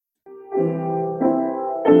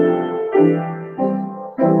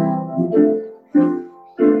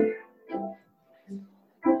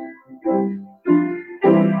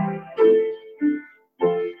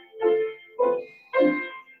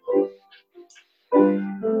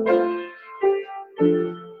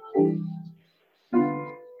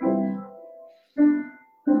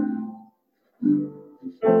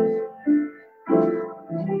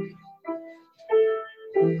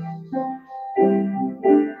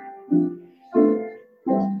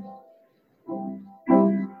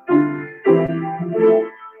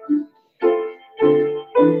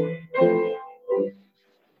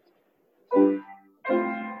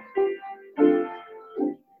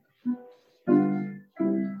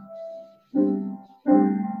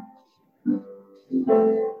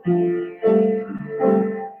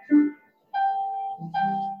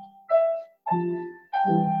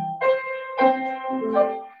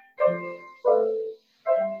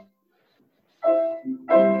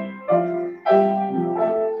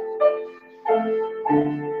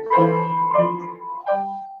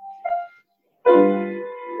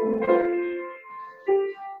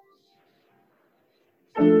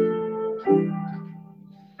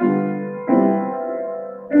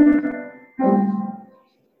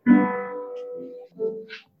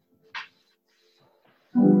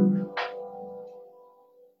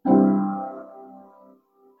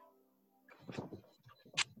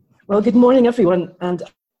Well, good morning, everyone, and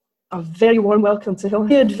a very warm welcome to Hill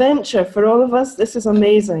Adventure for all of us. This is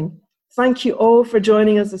amazing. Thank you all for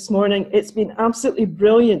joining us this morning. It's been absolutely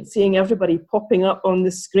brilliant seeing everybody popping up on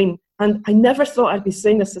the screen. And I never thought I'd be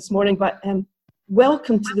saying this morning, but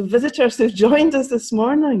welcome to the visitors who've joined us this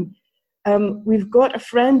morning. We've got a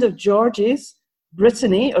friend of George's,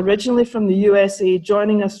 Brittany, originally from the USA,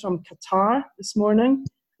 joining us from Qatar this morning.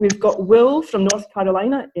 We've got Will from North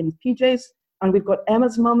Carolina in PJs. And we've got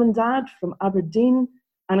Emma's mum and dad from Aberdeen.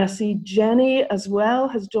 And I see Jenny as well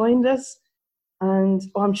has joined us. And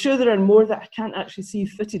I'm sure there are more that I can't actually see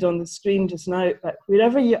fitted on the screen just now. But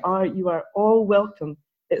wherever you are all welcome.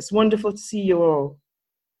 It's wonderful to see you all.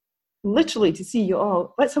 Literally to see you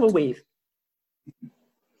all. Let's have a wave.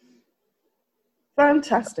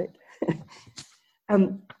 Fantastic.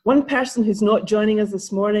 One person who's not joining us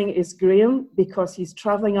this morning is Graham, because he's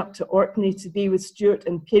travelling up to Orkney to be with Stuart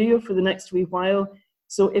and Perio for the next wee while.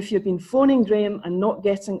 So if you've been phoning Graham and not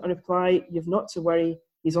getting a reply, you've not to worry.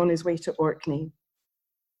 He's on his way to Orkney.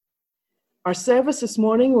 Our service this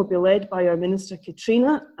morning will be led by our Minister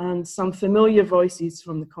Katrina and some familiar voices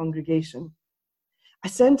from the congregation. I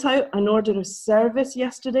sent out an order of service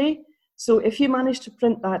yesterday, so if you managed to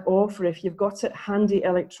print that off, or if you've got it handy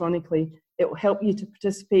electronically, it will help you to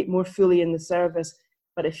participate more fully in the service.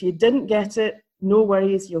 But if you didn't get it, no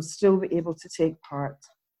worries, you'll still be able to take part.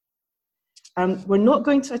 We're not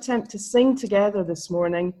going to attempt to sing together this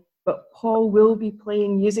morning, but Paul will be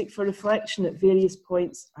playing music for reflection at various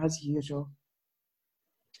points as usual.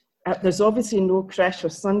 There's obviously no creche or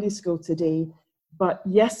Sunday school today, but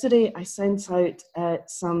yesterday I sent out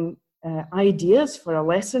some ideas for a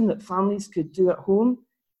lesson that families could do at home.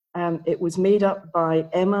 It was made up by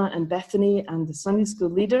Emma and Bethany and the Sunday school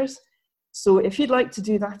leaders. So if you'd like to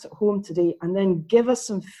do that at home today and then give us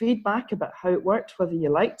some feedback about how it worked, whether you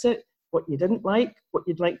liked it, what you didn't like, what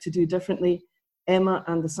you'd like to do differently, Emma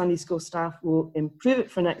and the Sunday school staff will improve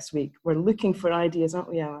it for next week. We're looking for ideas, aren't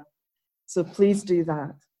we, Emma? So please do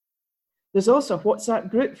that. There's also a WhatsApp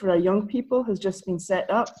group for our young people has just been set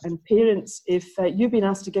up, and parents, if you've been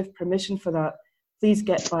asked to give permission for that, please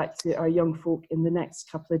get back to our young folk in the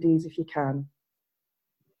next couple of days if you can.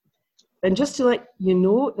 And just to let you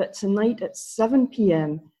know that tonight at 7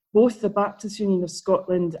 p.m, both the Baptist Union of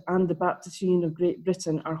Scotland and the Baptist Union of Great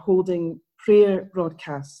Britain are holding prayer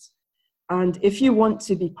broadcasts. And if you want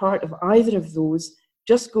to be part of either of those,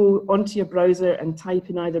 just go onto your browser and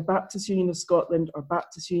type in either Baptist Union of Scotland or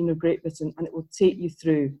Baptist Union of Great Britain, and it will take you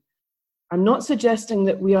through. I'm not suggesting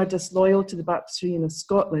that we are disloyal to the Baptist Union of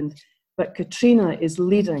Scotland, but Katrina is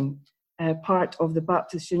leading part of the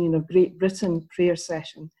Baptist Union of Great Britain prayer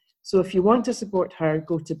session. So if you want to support her,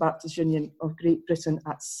 go to Baptist Union of Great Britain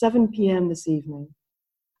at 7 p.m. this evening.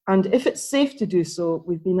 And if it's safe to do so,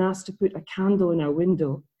 we've been asked to put a candle in our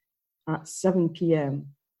window at 7 p.m.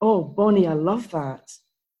 Oh, Bonnie, I love that.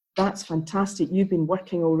 That's fantastic. You've been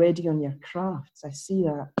working already on your crafts. I see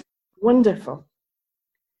that. Wonderful.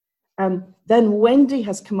 Then Wendy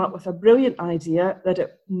has come up with a brilliant idea that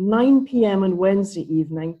at 9 p.m. on Wednesday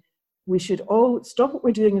evening, we should all stop what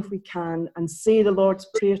we're doing if we can and say the Lord's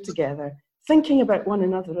Prayer together, thinking about one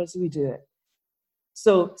another as we do it.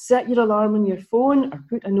 So set your alarm on your phone or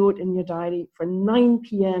put a note in your diary for 9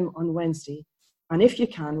 p.m. on Wednesday. And if you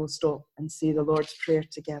can, we'll stop and say the Lord's Prayer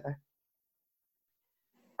together.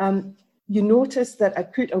 You notice that I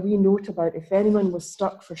put a wee note about if anyone was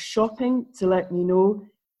stuck for shopping to let me know.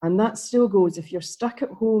 And that still goes. If you're stuck at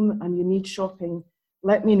home and you need shopping,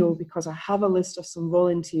 let me know, because I have a list of some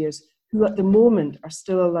volunteers who at the moment are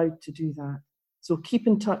still allowed to do that. So keep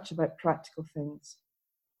in touch about practical things.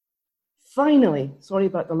 Finally, sorry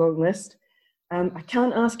about the long list, I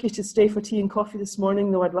can't ask you to stay for tea and coffee this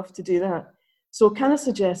morning, though I'd love to do that. So can I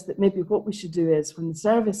suggest that maybe what we should do is, when the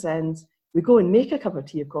service ends, we go and make a cup of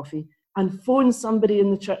tea or coffee and phone somebody in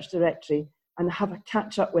the church directory and have a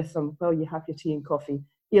catch up with them while you have your tea and coffee.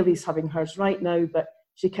 Ailey's having hers right now, but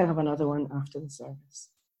she can have another one after the service.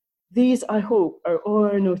 These, I hope, are all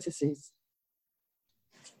our notices.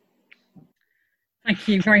 Thank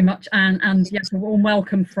you very much, Anne, and yes, a warm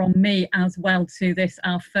welcome from me as well to this,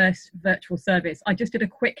 our first virtual service. I just did a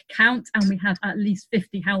quick count and we had at least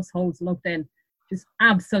 50 households logged in, which is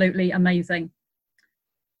absolutely amazing.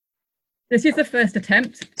 This is the first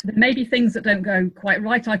attempt. There may be things that don't go quite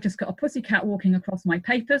right. I've just got a pussycat walking across my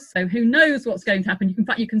papers, so who knows what's going to happen. In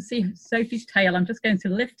fact, you can see Sophie's tail. I'm just going to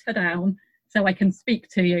lift her down so I can speak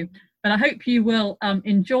to you. But I hope you will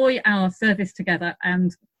enjoy our service together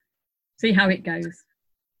and see how it goes.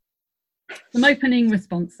 Some opening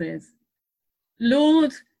responses.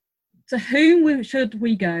 Lord, to whom should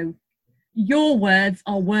we go? Your words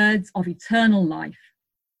are words of eternal life.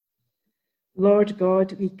 Lord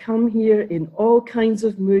God, we come here in all kinds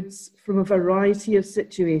of moods from a variety of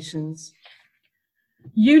situations.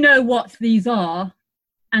 You know what these are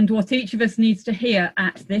and what each of us needs to hear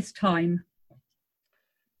at this time.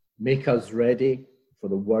 Make us ready for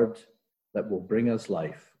the word that will bring us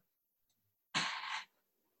life.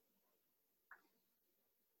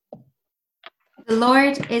 The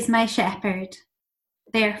Lord is my shepherd,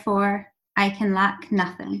 therefore I can lack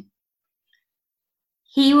nothing.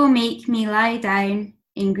 He will make me lie down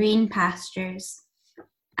in green pastures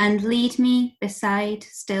and lead me beside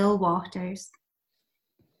still waters.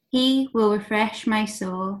 He will refresh my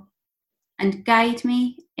soul and guide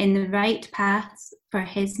me in the right paths for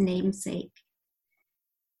his name's sake.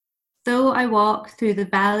 Though I walk through the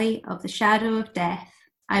valley of the shadow of death,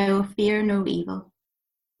 I will fear no evil.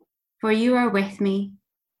 For you are with me,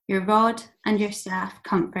 your rod and your staff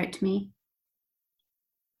comfort me.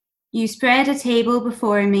 You spread a table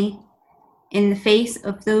before me in the face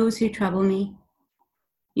of those who trouble me.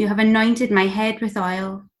 You have anointed my head with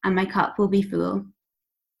oil, and my cup will be full.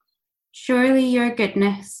 Surely your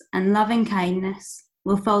goodness and loving kindness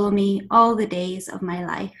will follow me all the days of my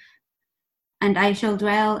life, and I shall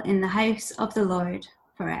dwell in the house of the Lord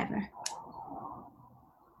forever.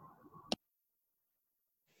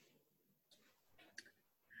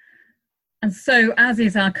 And so, as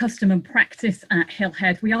is our custom and practice at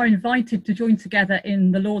Hillhead, we are invited to join together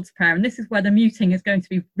in the Lord's Prayer. And this is where the muting is going to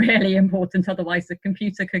be really important, otherwise the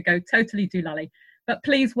computer could go totally doolally. But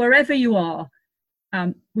please, wherever you are,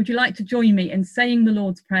 would you like to join me in saying the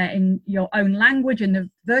Lord's Prayer in your own language, in the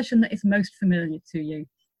version that is most familiar to you?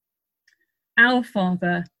 Our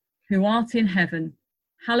Father, who art in heaven,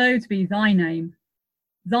 hallowed be thy name.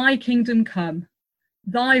 Thy kingdom come,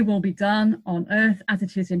 thy will be done on earth as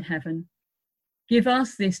it is in heaven. Give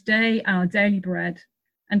us this day our daily bread,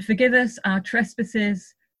 and forgive us our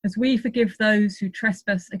trespasses, as we forgive those who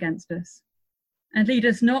trespass against us. And lead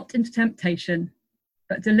us not into temptation,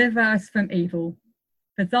 but deliver us from evil.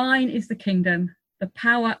 For thine is the kingdom, the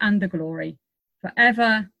power and the glory,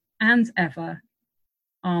 forever and ever.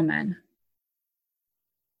 Amen.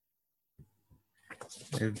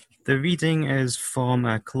 The reading is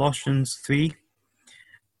from Colossians 3.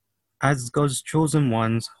 As God's chosen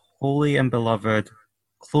ones, holy and beloved,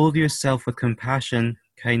 clothe yourself with compassion,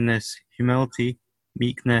 kindness, humility,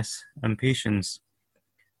 meekness, and patience.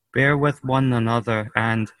 Bear with one another,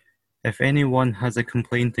 and if anyone has a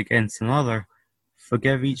complaint against another,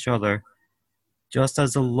 forgive each other. Just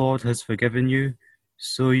as the Lord has forgiven you,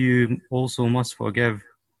 so you also must forgive.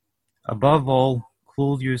 Above all,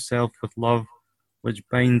 clothe yourself with love, which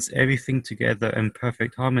binds everything together in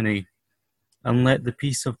perfect harmony. And let the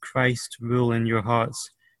peace of Christ rule in your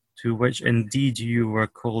hearts, to which indeed you were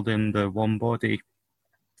called in the one body.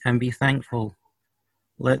 And be thankful.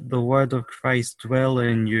 Let the word of Christ dwell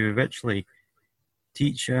in you richly.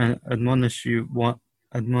 Teach and admonish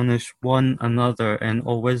one another in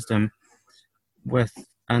all wisdom, with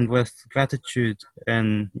gratitude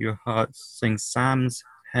in your hearts sing psalms,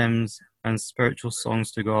 hymns, and spiritual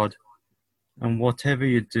songs to God. And whatever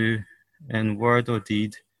you do, in word or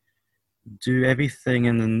deed, do everything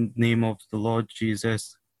in the name of the Lord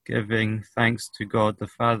Jesus, giving thanks to God the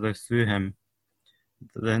Father through him.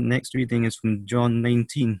 The next reading is from John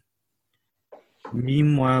 19.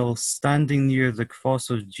 Meanwhile, standing near the cross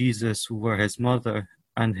of Jesus were his mother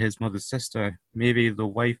and his mother's sister, Mary, the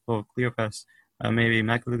wife of Cleopas, and Mary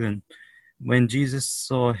Magdalene. When Jesus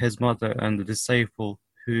saw his mother and the disciple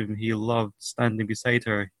whom he loved standing beside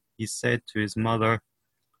her, he said to his mother,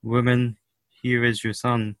 "Woman, here is your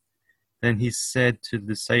son." Then he said to the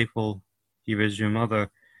disciple, "Here is your mother."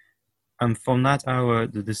 And from that hour,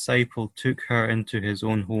 the disciple took her into his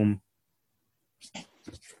own home.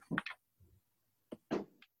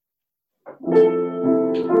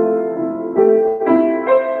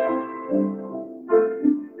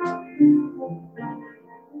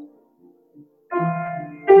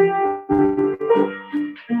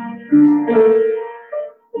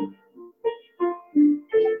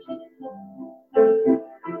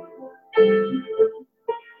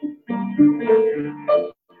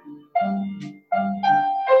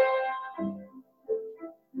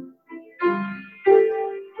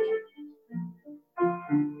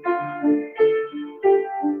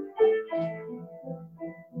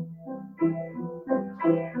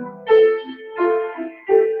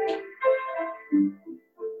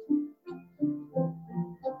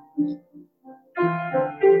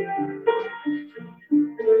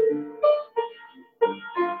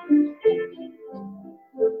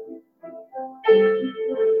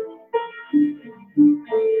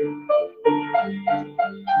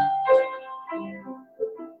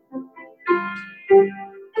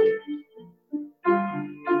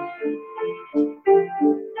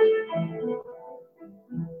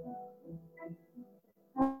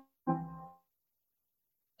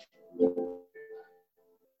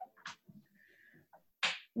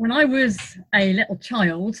 When I was a little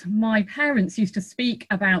child, my parents used to speak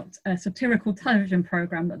about a satirical television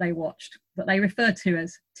programme that they watched that they referred to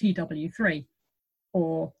as TW3,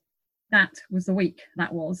 or That Was the Week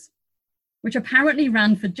That Was, which apparently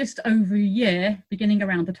ran for just over a year, beginning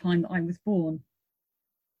around the time that I was born.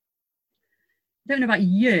 I don't know about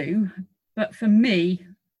you, but for me,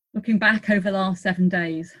 looking back over the last 7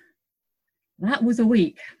 days, that was a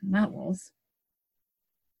week, that was.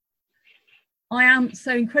 I am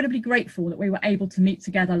so incredibly grateful that we were able to meet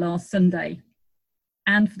together last Sunday,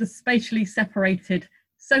 and for the spatially separated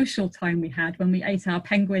social time we had when we ate our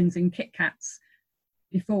penguins and Kit Kats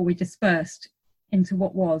before we dispersed into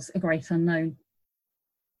what was a great unknown.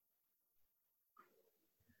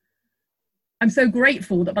 I'm so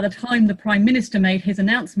grateful that by the time the Prime Minister made his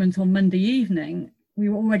announcement on Monday evening, we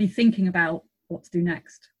were already thinking about what to do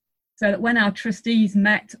next. So that when our trustees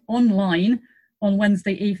met online on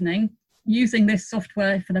Wednesday evening, using this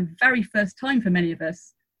software for the very first time for many of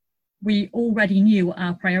us, we already knew what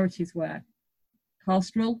our priorities were: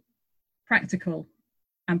 pastoral, practical,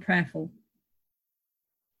 and prayerful.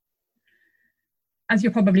 As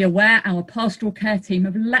you're probably aware, our pastoral care team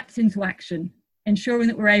have leapt into action, ensuring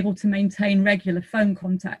that we're able to maintain regular phone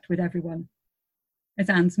contact with everyone.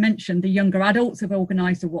 As Anne's mentioned, the younger adults have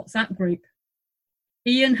organised a WhatsApp group.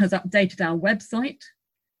 Ian has updated our website.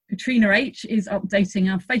 Katrina H is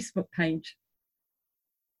updating our Facebook page.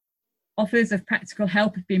 Offers of practical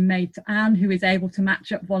help have been made to Anne, who is able to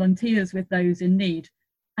match up volunteers with those in need,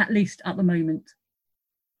 at least at the moment.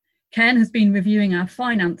 Ken has been reviewing our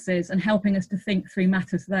finances and helping us to think through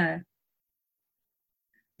matters there.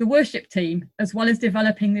 The worship team, as well as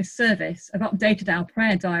developing this service, have updated our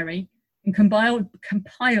prayer diary and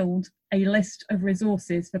compiled a list of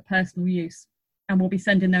resources for personal use, and we'll be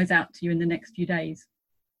sending those out to you in the next few days.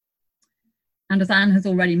 And as Anne has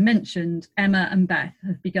already mentioned, Emma and Beth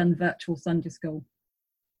have begun virtual Sunday school.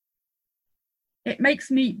 It makes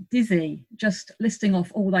me dizzy just listing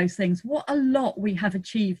off all those things. What a lot we have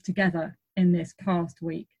achieved together in this past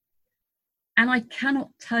week. And I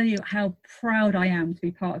cannot tell you how proud I am to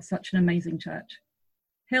be part of such an amazing church.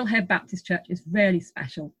 Hillhead Baptist Church is really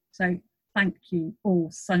special. So thank you all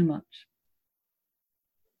so much.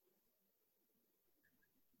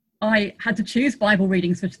 I had to choose Bible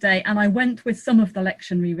readings for today, and I went with some of the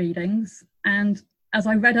lectionary readings. And as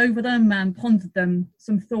I read over them and pondered them,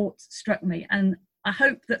 some thoughts struck me. And I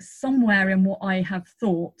hope that somewhere in what I have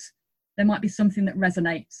thought, there might be something that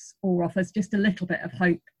resonates or offers just a little bit of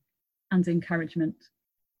hope and encouragement.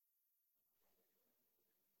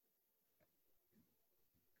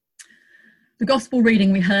 The gospel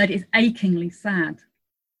reading we heard is achingly sad.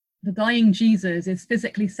 The dying Jesus is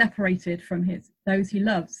physically separated from those he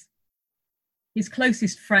loves. His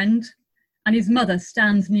closest friend and his mother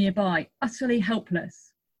stand nearby, utterly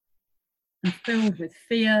helpless and filled with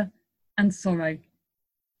fear and sorrow.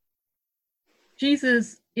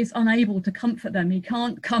 Jesus is unable to comfort them. He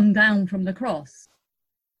can't come down from the cross.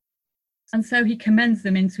 And so he commends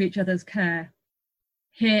them into each other's care.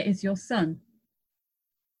 Here is your son.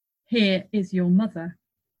 Here is your mother.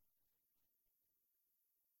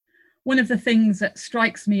 One of the things that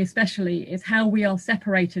strikes me especially is how we are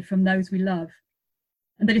separated from those we love,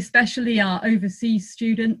 and that especially our overseas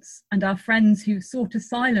students and our friends who sought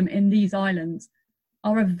asylum in these islands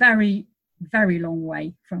are a very, very long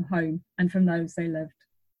way from home and from those they loved.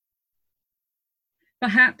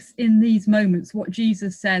 Perhaps in these moments, what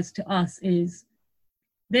Jesus says to us is,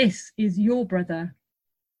 this is your brother,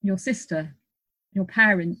 your sister, your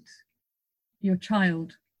parent, your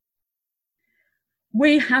child.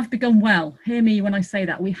 We have begun well. Hear me when I say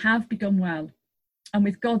that. We have begun well. And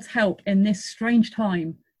with God's help in this strange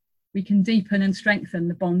time, we can deepen and strengthen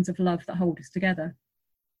the bonds of love that hold us together.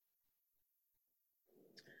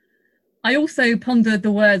 I also pondered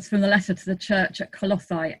the words from the letter to the church at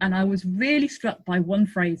Colossae, and I was really struck by one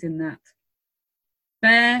phrase in that.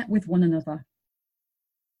 Bear with one another.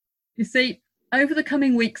 You see, over the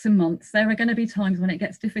coming weeks and months, there are going to be times when it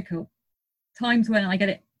gets difficult, times when I get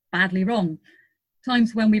it badly wrong,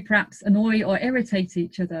 times when we perhaps annoy or irritate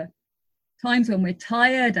each other, times when we're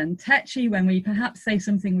tired and tetchy, when we perhaps say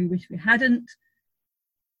something we wish we hadn't.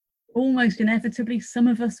 Almost inevitably, some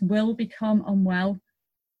of us will become unwell.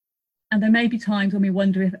 And there may be times when we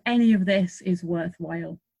wonder if any of this is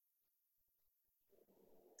worthwhile.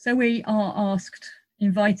 So we are asked,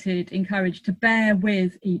 invited, encouraged to bear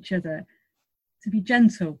with each other, to be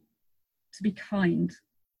gentle, to be kind,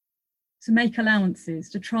 to make allowances,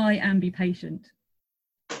 to try and be patient.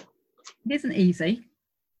 It isn't easy.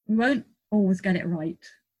 We won't always get it right.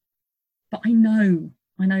 But I know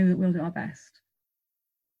that we'll do our best.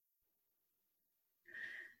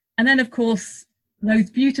 And then, of course,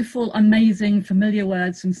 those beautiful, amazing, familiar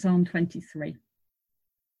words from Psalm 23.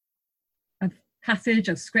 A passage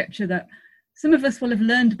of scripture that some of us will have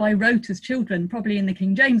learned by rote as children, probably in the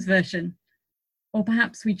King James Version, or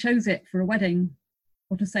perhaps we chose it for a wedding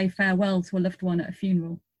or to say farewell to a loved one at a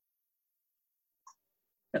funeral.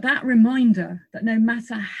 But that reminder that no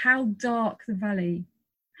matter how dark the valley,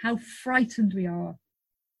 how frightened we are,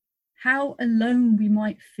 how alone we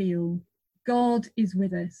might feel, God is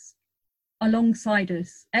with us, alongside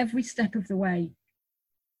us every step of the way,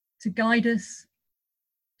 to guide us,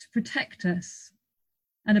 to protect us,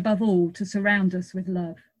 and above all, to surround us with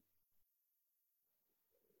love.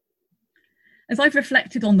 As I've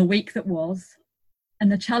reflected on the week that was and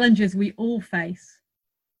the challenges we all face,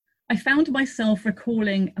 I found myself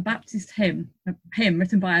recalling a Baptist hymn, a hymn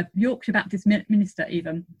written by a Yorkshire Baptist minister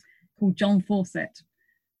even, called John Fawcett.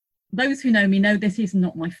 Those who know me know this is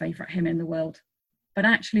not my favourite hymn in the world, but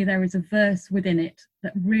actually there is a verse within it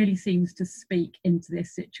that really seems to speak into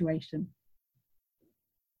this situation.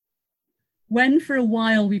 When for a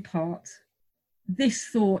while we part, this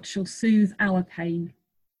thought shall soothe our pain,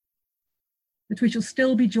 that we shall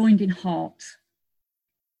still be joined in heart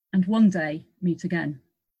and one day meet again.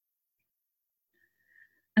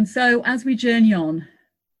 And so as we journey on,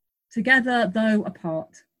 together though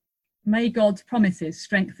apart, may God's promises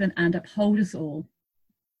strengthen and uphold us all.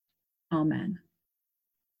 Amen.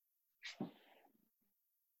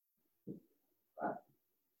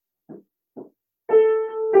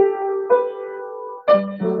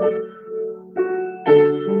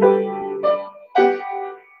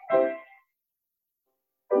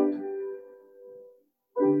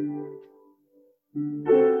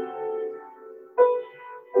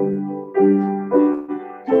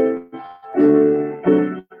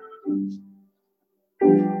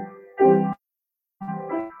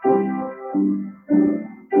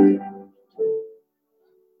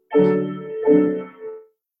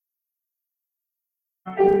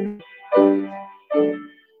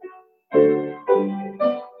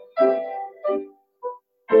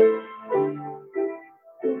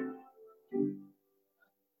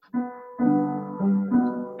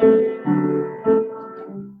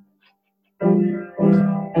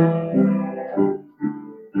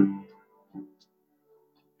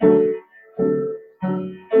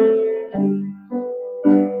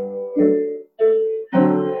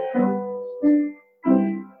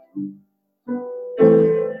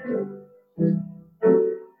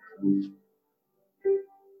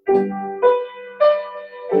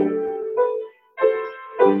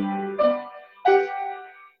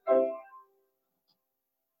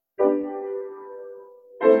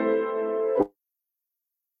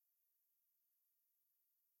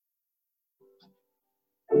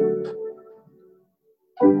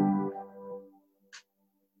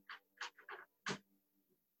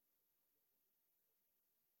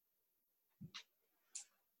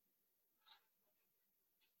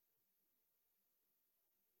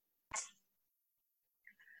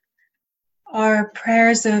 Our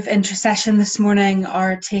prayers of intercession this morning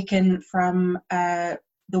are taken from the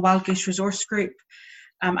Wild Goose Resource Group,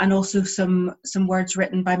 and also some words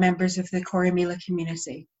written by members of the Corrymeela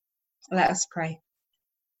community. Let us pray.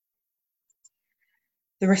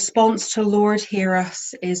 The response to Lord, hear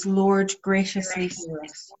us is Lord, graciously hear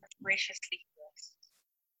us.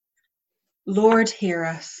 Lord, hear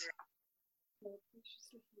us.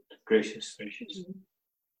 Gracious.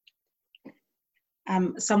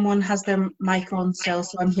 Someone has their mic on still,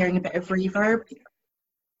 so I'm hearing a bit of reverb.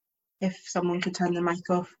 If someone could turn the mic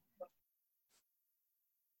off.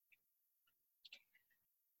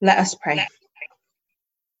 Let us pray.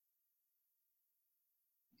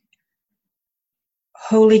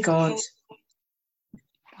 Holy God,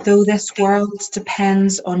 though this world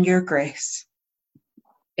depends on your grace,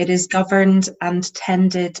 it is governed and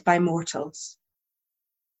tended by mortals.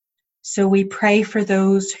 So we pray for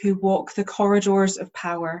those who walk the corridors of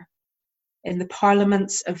power in the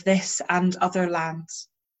parliaments of this and other lands,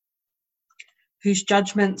 whose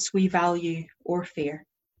judgments we value or fear.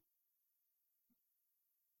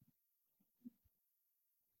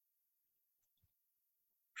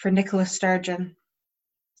 For Nicola Sturgeon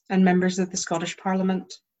and members of the Scottish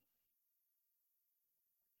Parliament,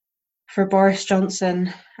 for Boris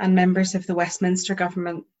Johnson and members of the Westminster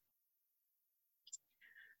government,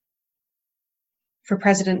 for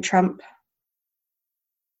President Trump,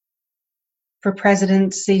 for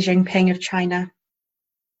President Xi Jinping of China,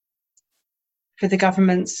 for the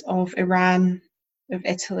governments of Iran, of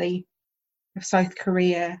Italy, of South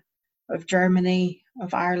Korea, of Germany,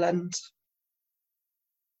 of Ireland,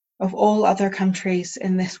 of all other countries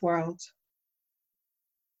in this world.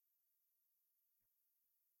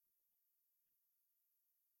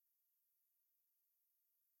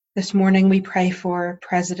 This morning we pray for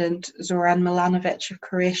President Zoran Milanovic of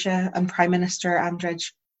Croatia and Prime Minister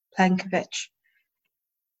Andrej Plenković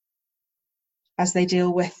as they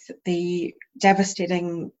deal with the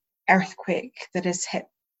devastating earthquake that has hit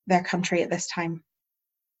their country at this time.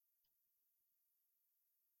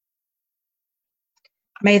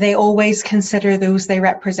 May they always consider those they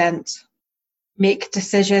represent, make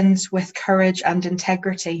decisions with courage and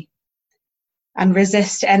integrity, and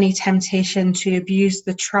resist any temptation to abuse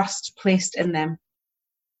the trust placed in them.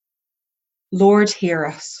 Lord, hear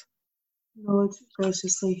us. Lord,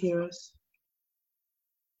 graciously hear us.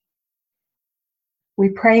 We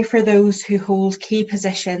pray for those who hold key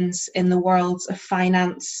positions in the worlds of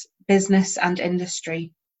finance, business, and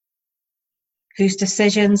industry, whose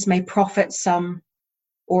decisions may profit some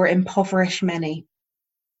or impoverish many.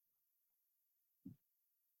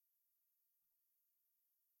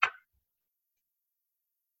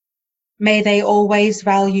 May they always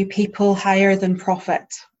value people higher than profit.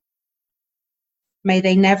 May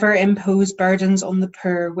they never impose burdens on the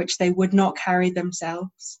poor which they would not carry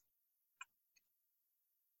themselves.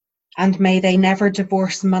 And may they never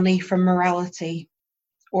divorce money from morality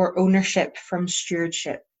or ownership from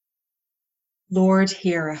stewardship. Lord,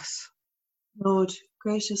 hear us. Lord,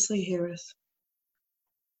 graciously hear us.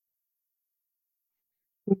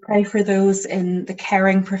 We pray for those in the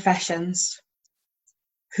caring professions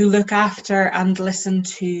who look after and listen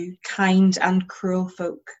to kind and cruel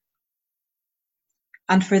folk,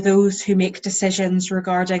 and for those who make decisions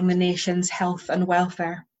regarding the nation's health and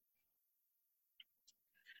welfare.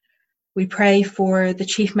 We pray for the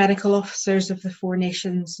chief medical officers of the 4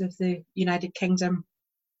 nations of the United Kingdom,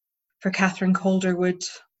 for Catherine Calderwood,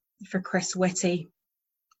 for Chris Whitty,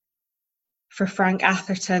 for Frank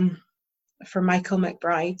Atherton, for Michael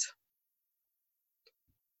McBride.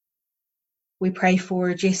 We pray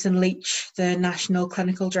for Jason Leach, the National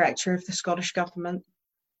Clinical Director of the Scottish Government.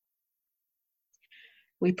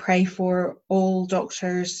 We pray for all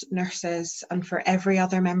doctors, nurses, and for every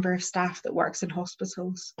other member of staff that works in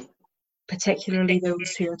hospitals, particularly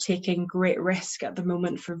those who are taking great risk at the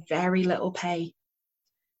moment for very little pay.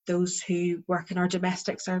 Those who work in our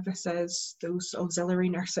domestic services, those auxiliary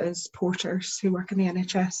nurses, porters who work in the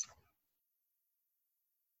NHS.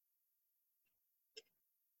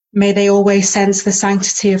 May they always sense the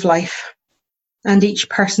sanctity of life and each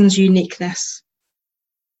person's uniqueness.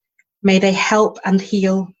 May they help and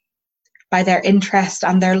heal by their interest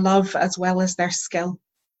and their love as well as their skill.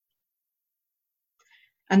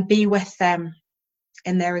 And be with them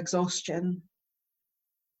in their exhaustion.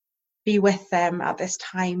 Be with them at this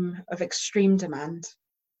time of extreme demand.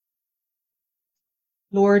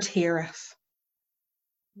 Lord, hear us.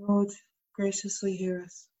 Lord, graciously hear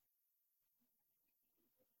us.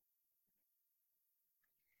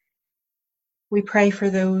 We pray for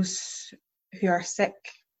those who are sick.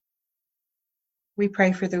 We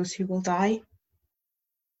pray for those who will die.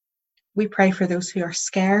 We pray for those who are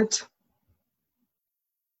scared.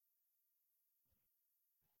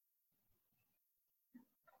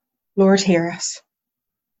 Lord, hear us.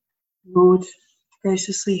 Lord,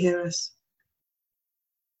 graciously hear us.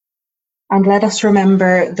 And let us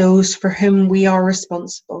remember those for whom we are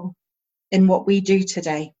responsible in what we do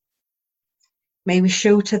today. May we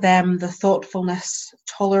show to them the thoughtfulness,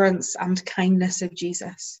 tolerance, and kindness of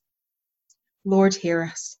Jesus. Lord, hear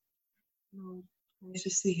us. Lord,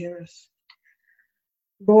 graciously hear us.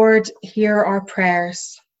 Lord, hear our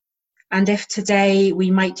prayers. And if today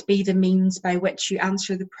we might be the means by which you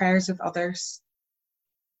answer the prayers of others,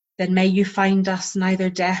 then may you find us neither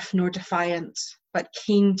deaf nor defiant, but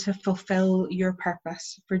keen to fulfill your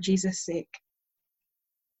purpose for Jesus' sake.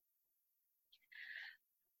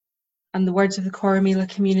 And the words of the Coromila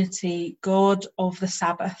community, God of the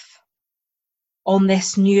Sabbath, on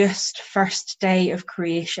this newest first day of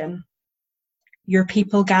creation, your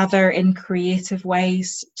people gather in creative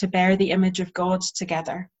ways to bear the image of God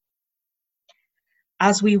together.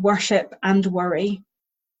 As we worship and worry,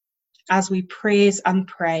 as we praise and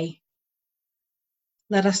pray,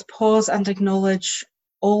 let us pause and acknowledge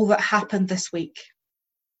all that happened this week.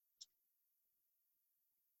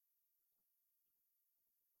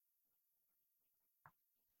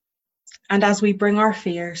 And as we bring our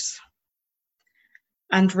fears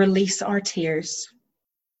and release our tears,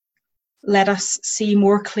 let us see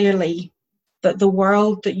more clearly that the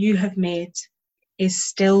world that you have made is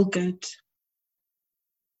still good.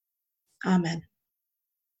 Amen.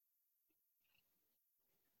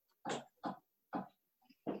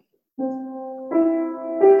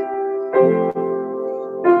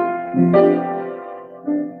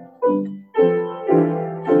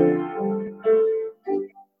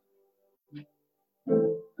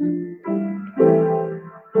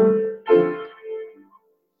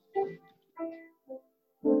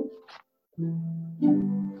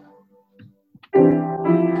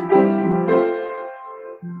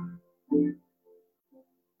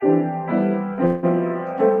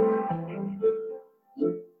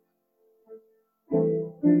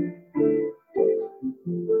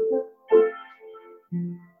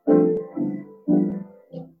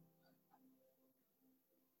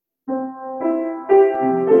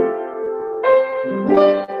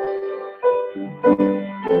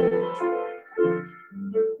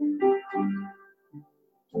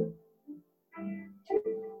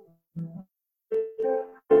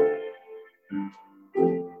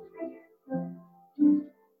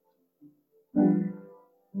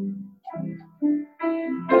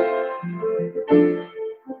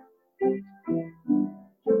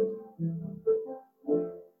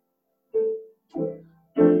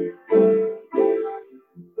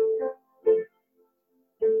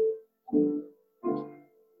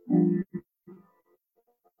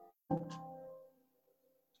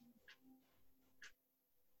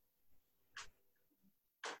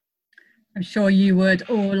 I'm sure you would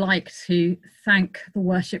all like to thank the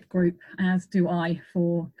worship group, as do I,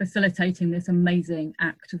 for facilitating this amazing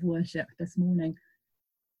act of worship this morning.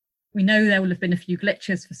 We know there will have been a few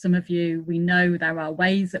glitches for some of you. We know there are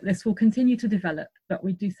ways that this will continue to develop, but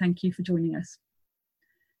we do thank you for joining us.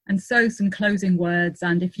 And so some closing words,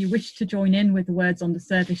 and if you wish to join in with the words on the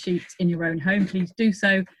service sheet in your own home, please do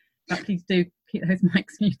so, but please do keep those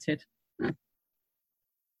mics muted.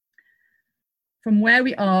 From where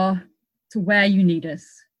we are to where you need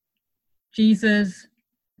us, Jesus,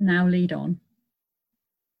 now lead on.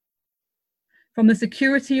 From the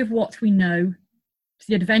security of what we know to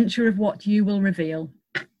the adventure of what you will reveal,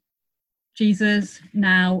 Jesus,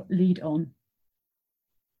 now lead on.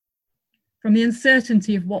 From the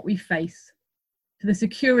uncertainty of what we face to the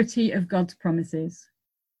security of God's promises,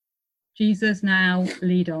 Jesus, now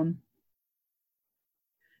lead on.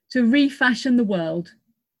 To refashion the world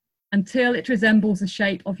until it resembles the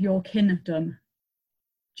shape of your kingdom,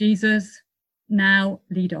 Jesus, now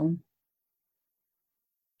lead on.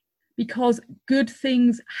 Because good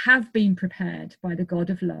things have been prepared by the God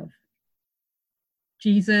of love,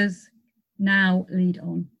 Jesus, now lead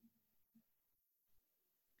on.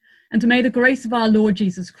 And may the grace of our Lord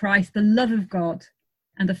Jesus Christ, the love of God,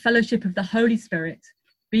 and the fellowship of the Holy Spirit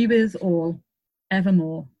be with us all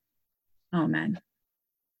evermore. Amen.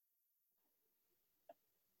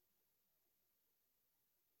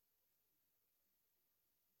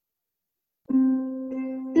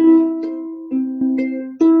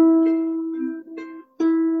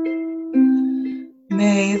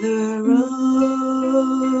 May the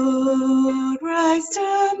road rise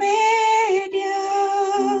to meet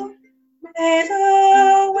you. May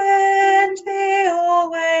the wind be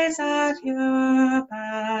always at your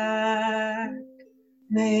back.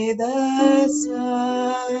 May the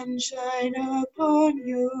sun shine upon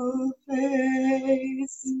your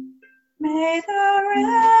face. May the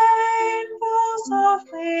rain fall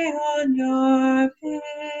softly on your fields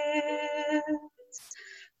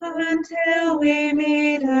until we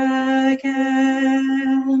meet again.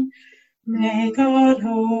 May God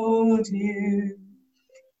hold you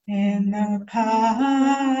in the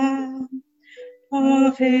palm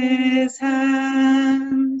of his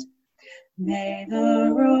hand. May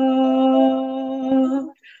the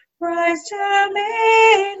road rise to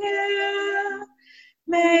meet you.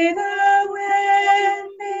 May the wind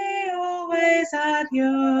be always at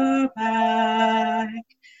your back.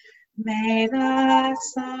 May the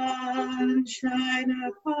sun shine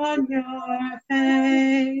upon your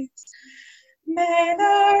face. May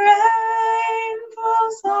the rain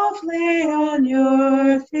fall softly on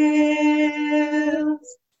your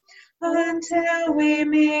fields until we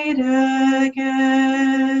meet again.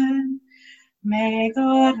 May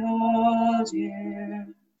God hold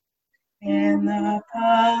you in the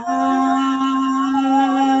palm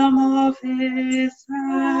of his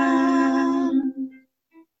hand.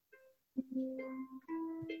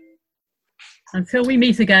 Until we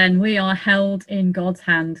meet again, we are held in God's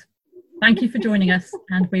hand. Thank you for joining us,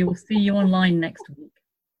 and we will see you online next week.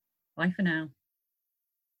 Bye for now.